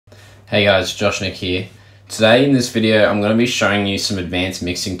Hey guys, Joshnic here. Today in this video I'm going to be showing you some advanced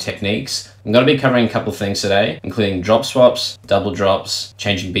mixing techniques. I'm going to be covering a couple things today, including drop swaps, double drops,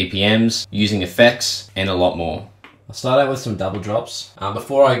 changing BPMs, using effects, and a lot more. I'll start out with some double drops.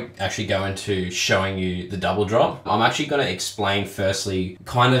 Before I actually go into showing you the double drop, I'm actually going to explain firstly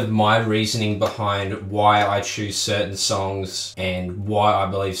kind of my reasoning behind why I choose certain songs and why I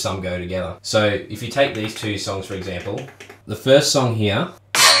believe some go together. So if you take these two songs for example, the first song here,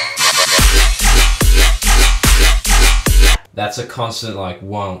 that's a constant like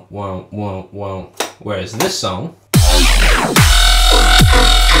whoa, whoa, whoa, whoa. Whereas this song,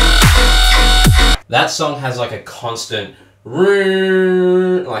 that song has like a constant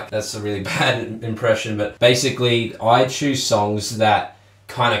like, that's a really bad impression, but basically I choose songs that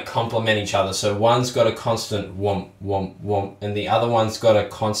kind of complement each other. So one's got a constant whomp, whomp, whomp, and the other one's got a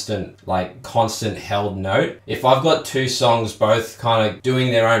constant held note. If I've got two songs both kind of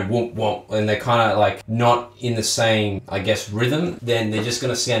doing their own whoomp, whomp, and they're kind of like not in the same, I guess, rhythm, then they're just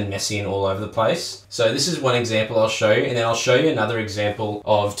going to sound messy and all over the place. So this is one example I'll show you, and then I'll show you another example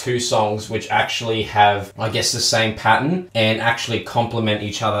of two songs which actually have, I guess, the same pattern and actually complement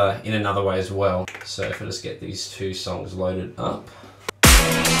each other in another way as well. So if I just get these two songs loaded up.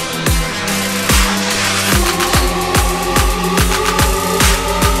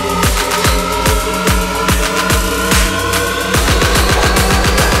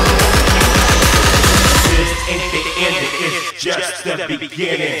 Just the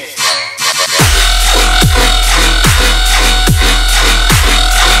beginning.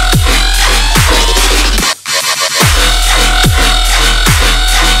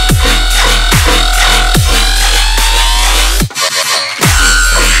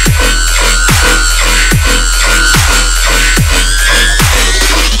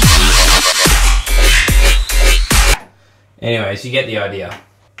 Anyways, you get the idea.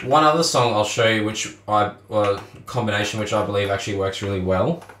 One other song I'll show you combination which I believe actually works really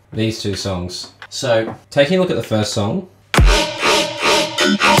well. These two songs. So, taking a look at the first song.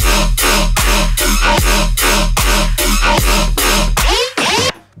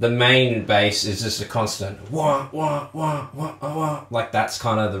 The main bass is just a constant wah, wah, wah, wah, wah, wah. Like that's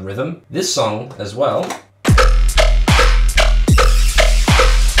kind of the rhythm. This song as well.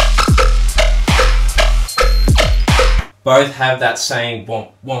 Both have that same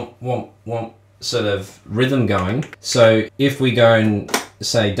womp, womp, womp, womp sort of rhythm going. So if we go and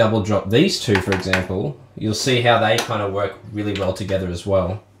say double drop these two, for example, you'll see how they kind of work really well together as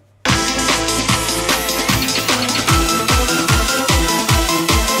well.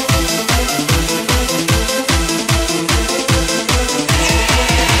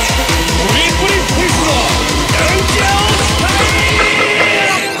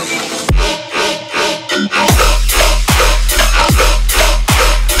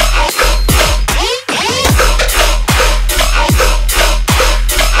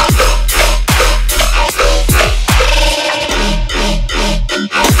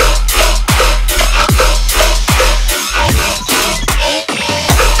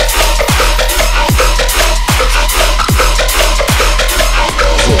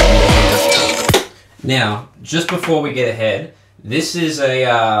 Now, just before we get ahead, this is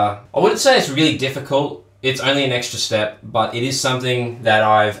I wouldn't say it's really difficult, it's only an extra step, but it is something that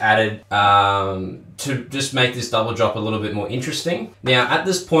I've added to just make this double drop a little bit more interesting. Now, at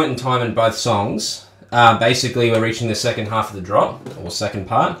this point in time in both songs, basically we're reaching the second half of the drop, or second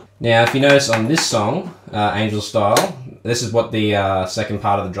part. Now, if you notice on this song, Angel Style, this is what the second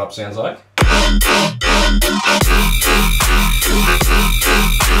part of the drop sounds like.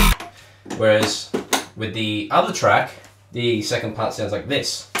 Whereas with the other track, the second part sounds like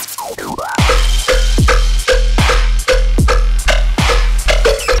this.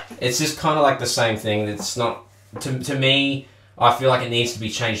 It's just kind of like the same thing. It's not, to me, I feel like it needs to be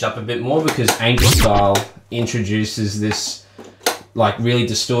changed up a bit more because Angel Style introduces this like really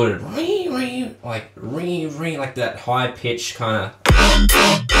distorted, like that high pitch kind of.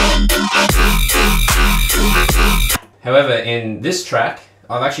 However, in this track,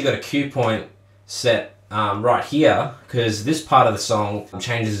 I've actually got a cue point set right here because this part of the song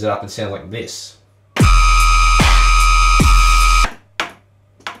changes it up and sounds like this.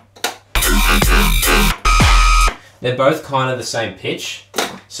 They're both kind of the same pitch,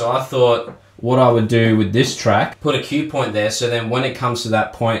 so I thought what I would do with this track, put a cue point there, so then when it comes to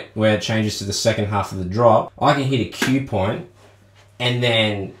that point where it changes to the second half of the drop, I can hit a cue point and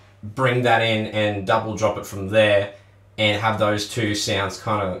then bring that in and double drop it from there and have those two sounds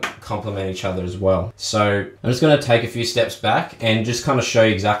kind of complement each other as well. So I'm just going to take a few steps back and just kind of show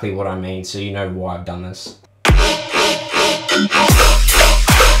you exactly what I mean so you know why I've done this.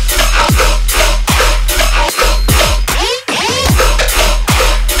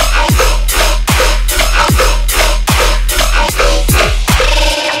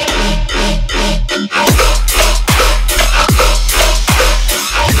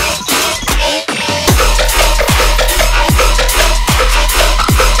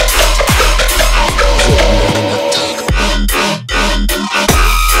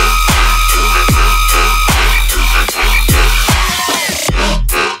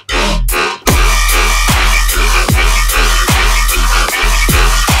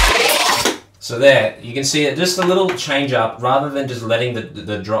 there, you can see it, just a little change up, rather than just letting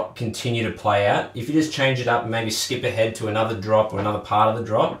the drop continue to play out. If you just change it up and maybe skip ahead to another drop or another part of the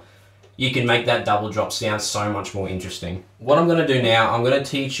drop, you can make that double drop sound so much more interesting. What I'm going to do now, I'm going to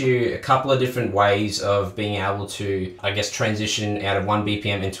teach you a couple of different ways of being able to, I guess, transition out of one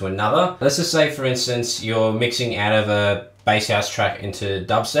BPM into another. Let's just say, for instance, you're mixing out of a bass house track into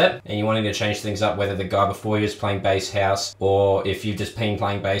dubstep and you're wanting to change things up, whether the guy before you is playing bass house or if you've just been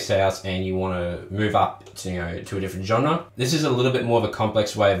playing bass house and you want to move up to, to a different genre. This is a little bit more of a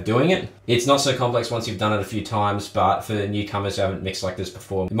complex way of doing it. It's not so complex once you've done it a few times, but for newcomers who haven't mixed like this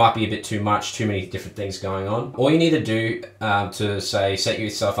before, it might be a bit too much, too many different things going on. All you need to do to say set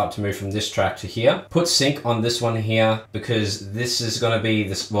yourself up to move from this track to here, put sync on this one here, because this is going to be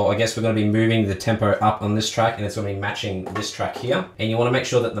this, well, I guess we're going to be moving the tempo up on this track and it's going to be matching this track here, and you want to make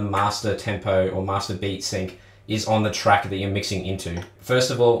sure that the master tempo or master beat sync is on the track that you're mixing into.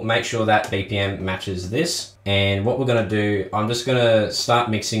 First of all, make sure that BPM matches this, and what we're going to do, I'm just going to start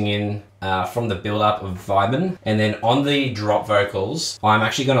mixing in from the build up of Vibin, and then on the drop vocals I'm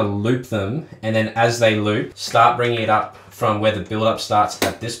actually going to loop them, and then as they loop, start bringing it up from where the build up starts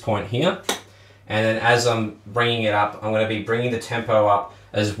at this point here, and then as I'm bringing it up, I'm going to be bringing the tempo up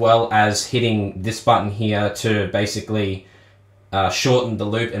as well as hitting this button here to basically shorten the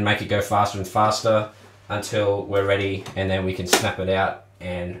loop and make it go faster and faster until we're ready, and then we can snap it out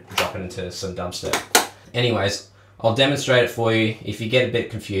and drop it into some dubstep. Anyways, I'll demonstrate it for you. If you get a bit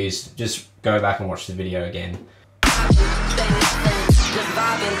confused, just go back and watch the video again.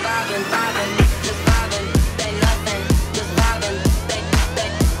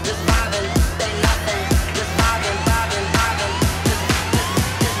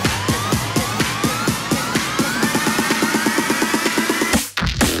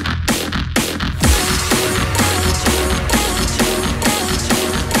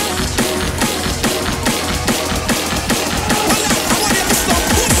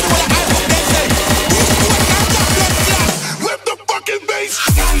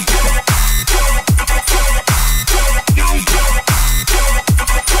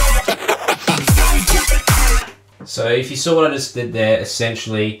 So if you saw what I just did there,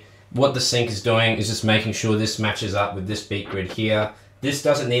 essentially what the sync is doing is just making sure this matches up with this beat grid here. This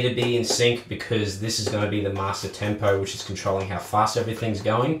doesn't need to be in sync because this is going to be the master tempo, which is controlling how fast everything's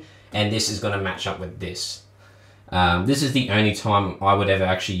going, and this is going to match up with this. This is the only time I would ever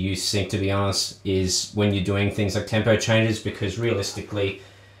actually use sync, to be honest, is when you're doing things like tempo changes, because realistically,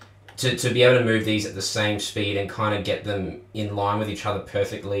 to be able to move these at the same speed and kind of get them in line with each other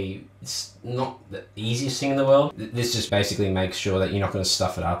perfectly, it's not the easiest thing in the world. This just basically makes sure that you're not going to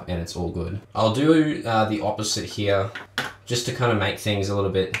stuff it up and it's all good. I'll do the opposite here, just to kind of make things a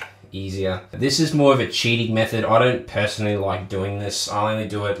little bit easier. This is more of a cheating method. I don't personally like doing this. I only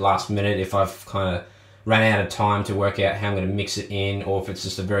do it last minute if I've kind of ran out of time to work out how I'm going to mix it in, or if it's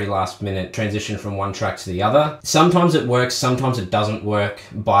just a very last minute transition from one track to the other. Sometimes it works, sometimes it doesn't work,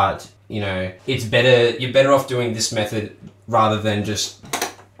 but you know, it's better, you're better off doing this method rather than just,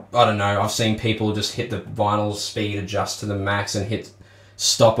 I don't know, I've seen people just hit the vinyl speed adjust to the max and hit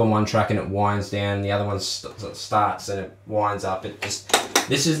stop on one track and it winds down, the other one starts and it winds up.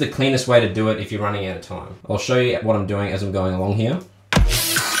 This is the cleanest way to do it if you're running out of time. I'll show you what I'm doing as I'm going along here.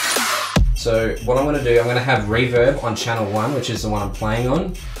 So what I'm going to do, I'm going to have reverb on channel 1, which is the one I'm playing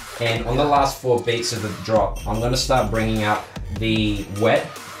on. And on the last 4 beats of the drop, I'm going to start bringing up the wet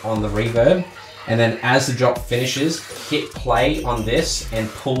on the reverb. And then as the drop finishes, hit play on this and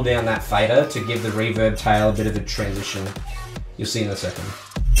pull down that fader to give the reverb tail a bit of a transition. You'll see in a second.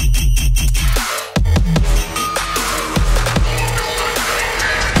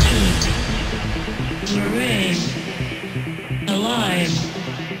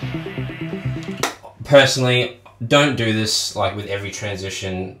 Personally, don't do this like with every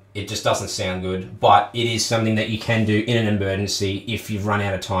transition. It just doesn't sound good, but it is something that you can do in an emergency if you've run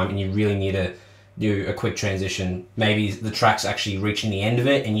out of time and you really need to do a quick transition. Maybe the track's actually reaching the end of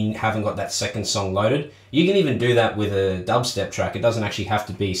it and you haven't got that second song loaded. You can even do that with a dubstep track. It doesn't actually have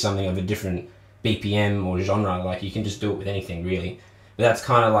to be something of a different BPM or genre. Like, you can just do it with anything really. But that's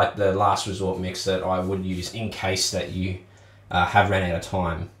kind of like the last resort mix that I would use in case that you have ran out of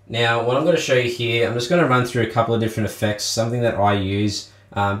time. Now, what I'm going to show you here, I'm just going to run through a couple of different effects, something that I use.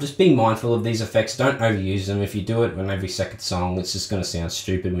 Just be mindful of these effects, don't overuse them. If you do it on every second song, it's just going to sound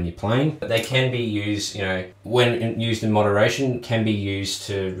stupid when you're playing. But they can be used, you know, when used in moderation, can be used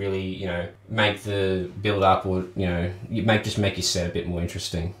to really, you know, make the build up, or, you know, just make your set a bit more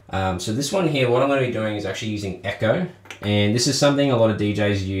interesting. So this one here, what I'm going to be doing is actually using echo. And this is something a lot of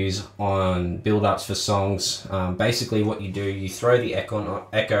DJs use on build ups for songs. Basically what you do, you throw the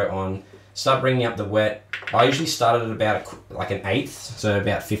echo on start bringing up the wet. I usually start at about like an eighth, so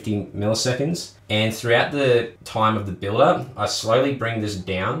about 50 milliseconds. And throughout the time of the build-up, I slowly bring this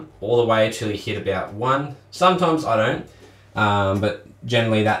down all the way until you hit about 1. Sometimes I don't, but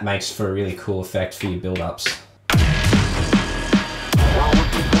generally that makes for a really cool effect for your build-ups.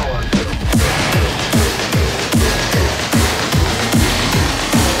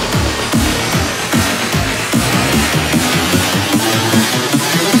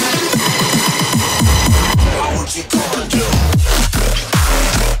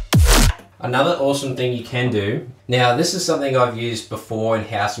 Another awesome thing you can do, now this is something I've used before in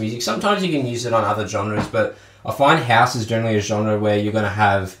house music. Sometimes you can use it on other genres, but I find house is generally a genre where you're going to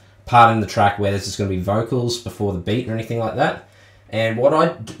have part in the track where there's just going to be vocals before the beat or anything like that. And what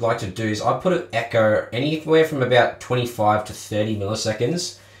I like to do is I put an echo anywhere from about 25 to 30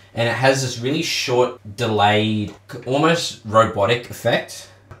 milliseconds, and it has this really short, delayed, almost robotic effect.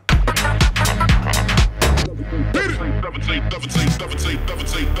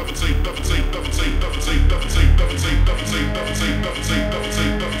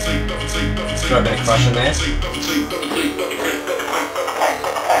 Throw a bit of crush in there.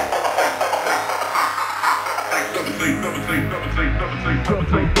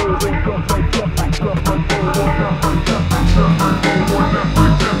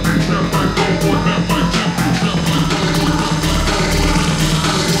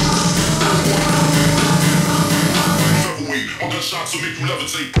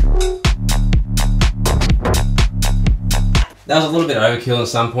 That was a little bit overkill at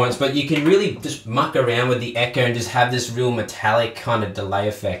some points, but you can really just muck around with the echo and just have this real metallic kind of delay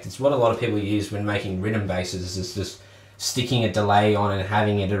effect. It's what a lot of people use when making rhythm basses, is just sticking a delay on and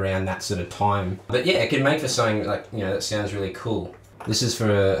having it around that sort of time. But yeah, it can make for something like, you know, that sounds really cool. This is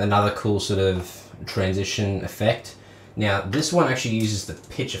for another cool sort of transition effect. Now, this one actually uses the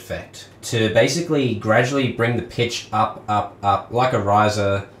pitch effect to basically gradually bring the pitch up, up, up, like a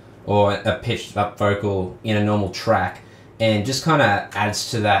riser or a pitched up vocal in a normal track, and just kind of adds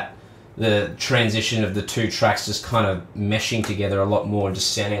to that, the transition of the two tracks just kind of meshing together a lot more and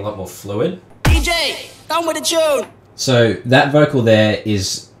just sounding a lot more fluid. DJ, come with the tune! So that vocal there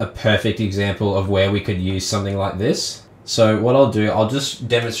is a perfect example of where we could use something like this. So what I'll do, I'll just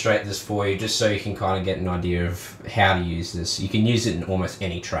demonstrate this for you just so you can kind of get an idea of how to use this. You can use it in almost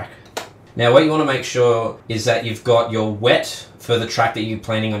any track. Now what you want to make sure is that you've got your wet for the track that you're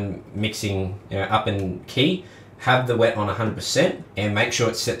planning on mixing, you know, up in key. Have the wet on 100% and make sure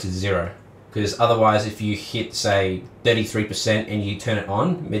it's set to 0. Because otherwise if you hit, say, 33% and you turn it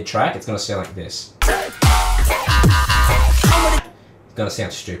on mid-track, it's going to sound like this. It's going to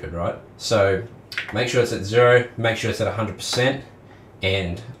sound stupid, right? So make sure it's at 0, make sure it's at 100%,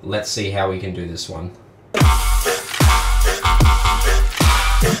 and let's see how we can do this one.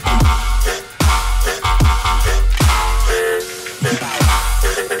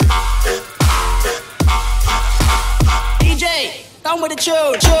 Come with the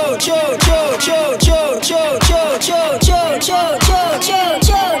tune, tune, tune, tune, tune, tune, tune, tune, tune, tune,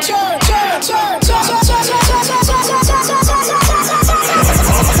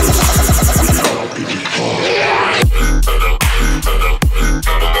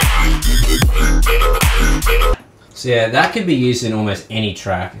 So yeah, that could be used in almost any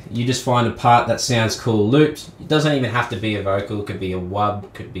track. You just find a part that sounds cool looped. It doesn't even have to be a vocal, it could be a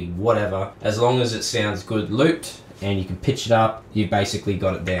wub, could be whatever. As long as it sounds good looped and you can pitch it up, you've basically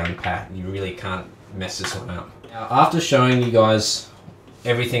got it down pat. You really can't mess this one up. Now, after showing you guys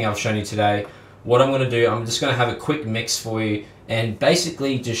everything I've shown you today, what I'm going to do, I'm just going to have a quick mix for you and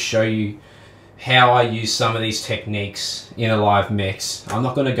basically just show you how I use some of these techniques in a live mix. I'm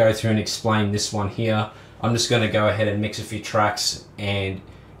not going to go through and explain this one here. I'm just going to go ahead and mix a few tracks, and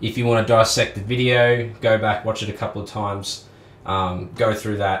if you want to dissect the video, go back, watch it a couple of times, go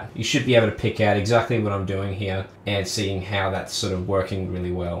through that. You should be able to pick out exactly what I'm doing here and seeing how that's sort of working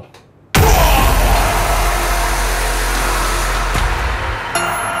really well.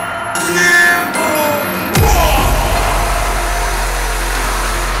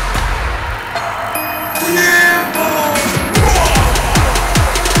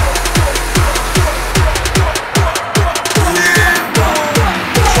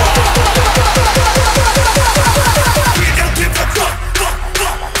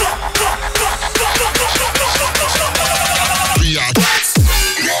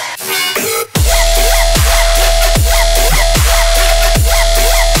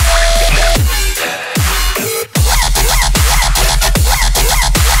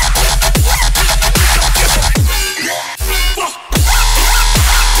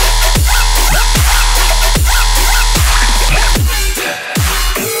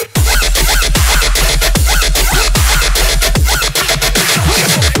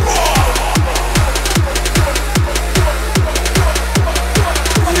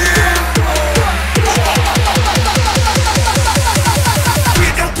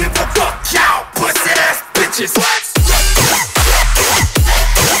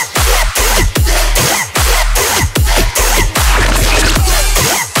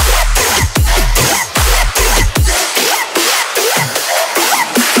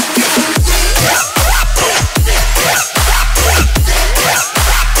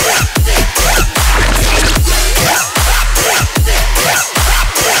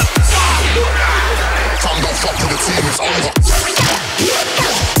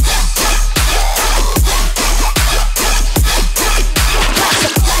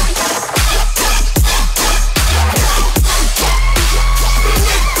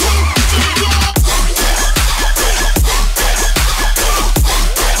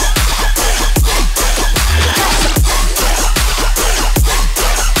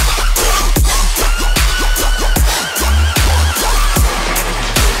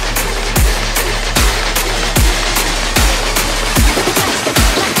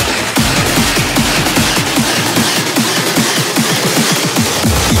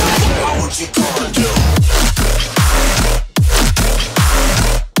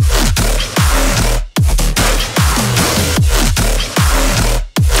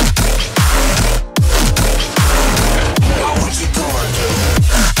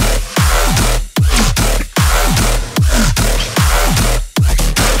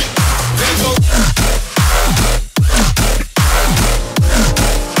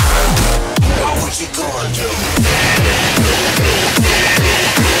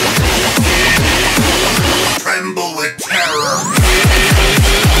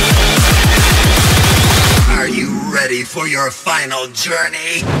 ready for your final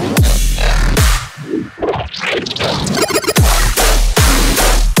journey?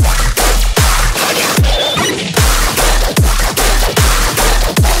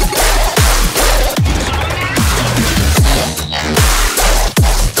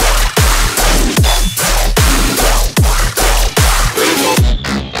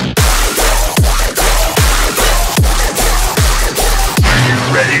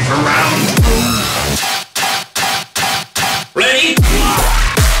 Ready for round? Ready?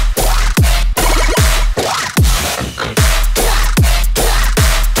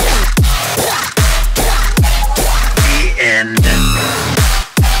 The end.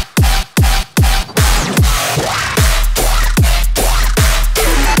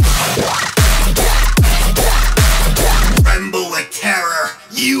 Tremble with terror.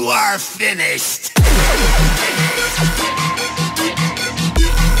 You are finished.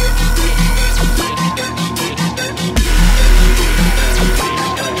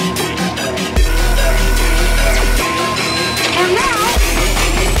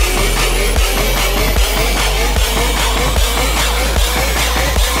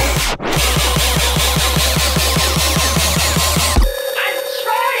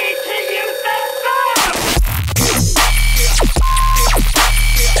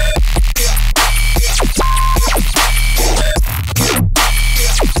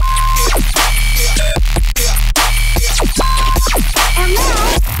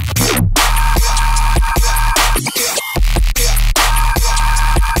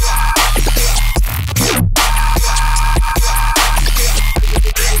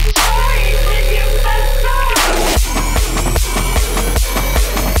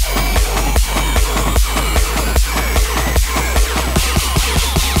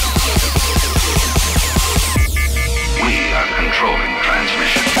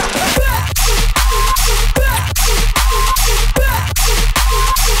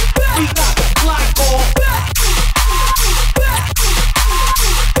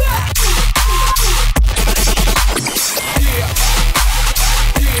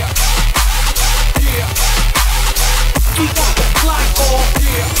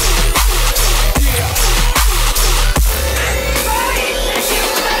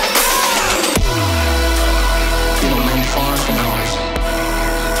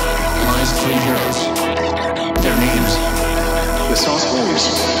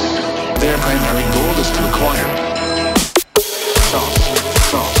 Their primary goal is to acquire sauce,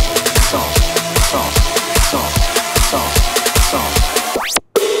 sauce, sauce, sauce, sauce, sauce, sauce.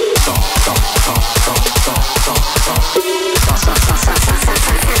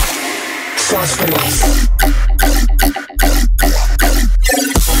 Sauce for life.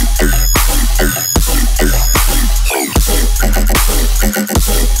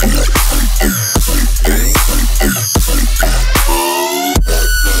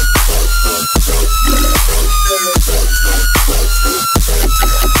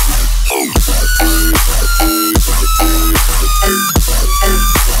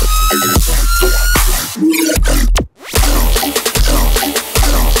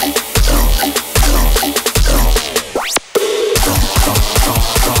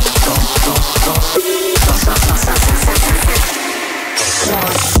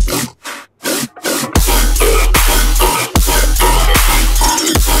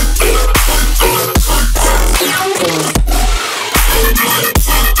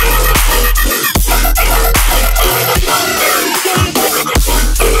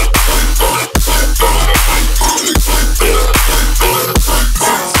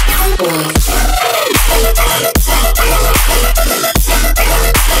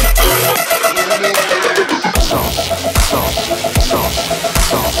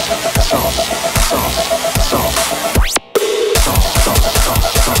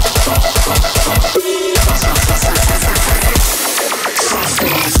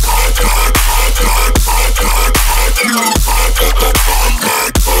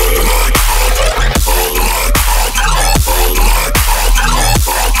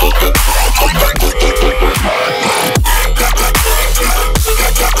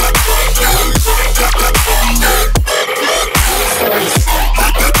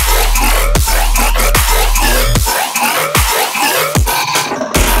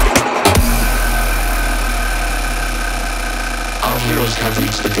 Heroes have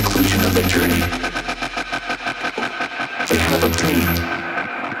reached the conclusion of their journey. They have obtained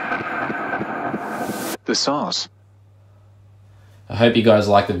the sauce. I hope you guys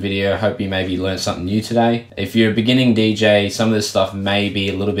liked the video. I hope you maybe learned something new today. If you're a beginning DJ, some of this stuff may be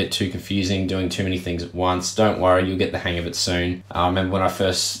a little bit too confusing, doing too many things at once. Don't worry, you'll get the hang of it soon. I remember when I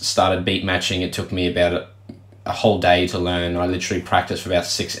first started beat matching, it took me about a whole day to learn. I literally practiced for about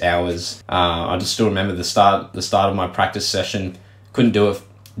 6 hours. I just still remember the start of my practice session. Couldn't do it,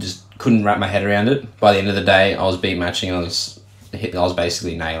 just couldn't wrap my head around it. By the end of the day, I was beat matching and I was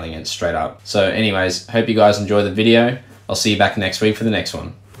basically nailing it straight up. So anyways, hope you guys enjoy the video. I'll see you back next week for the next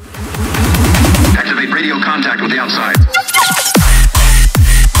one. Activate radio contact with the outside.